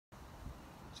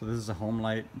So this is a home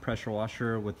light pressure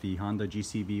washer with the Honda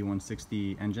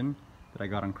GCV160 engine that I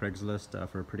got on Craigslist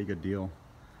for a pretty good deal.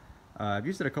 I've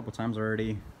used it a couple times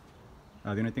already. The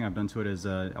only thing I've done to it is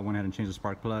I went ahead and changed the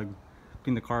spark plug,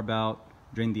 cleaned the carb out,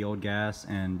 drained the old gas,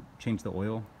 and changed the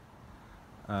oil.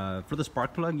 For the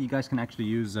spark plug, you guys can actually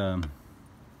use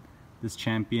this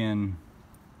Champion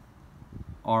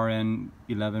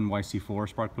RN11YC4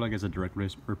 spark plug as a direct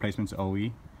replacement to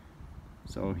OE.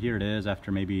 So here it is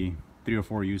after maybe 3 or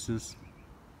 4 uses.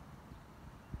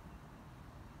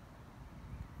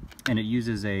 And it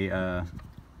uses a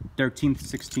 13th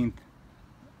 16th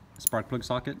spark plug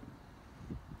socket.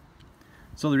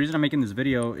 So the reason I'm making this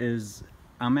video is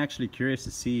I'm actually curious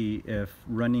to see if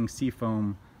running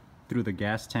Seafoam through the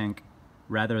gas tank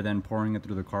rather than pouring it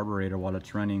through the carburetor while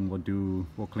it's running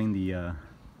will clean the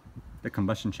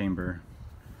combustion chamber.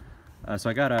 So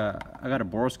I got a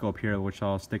boroscope here which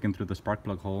I'll stick in through the spark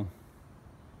plug hole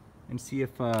and see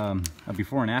if a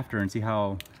before and after, and see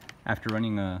how after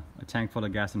running a tank full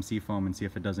of gas and Seafoam, and see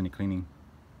if it does any cleaning.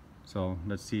 So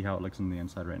let's see how it looks on the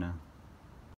inside right now.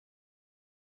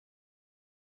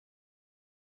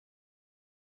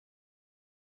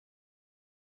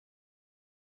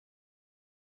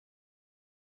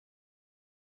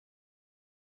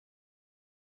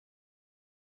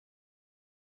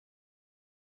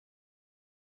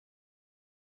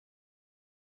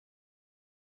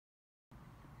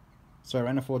 So I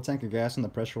ran a full tank of gas in the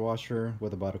pressure washer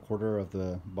with about 1/4 of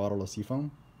the bottle of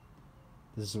Seafoam.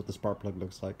 This is what the spark plug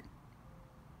looks like.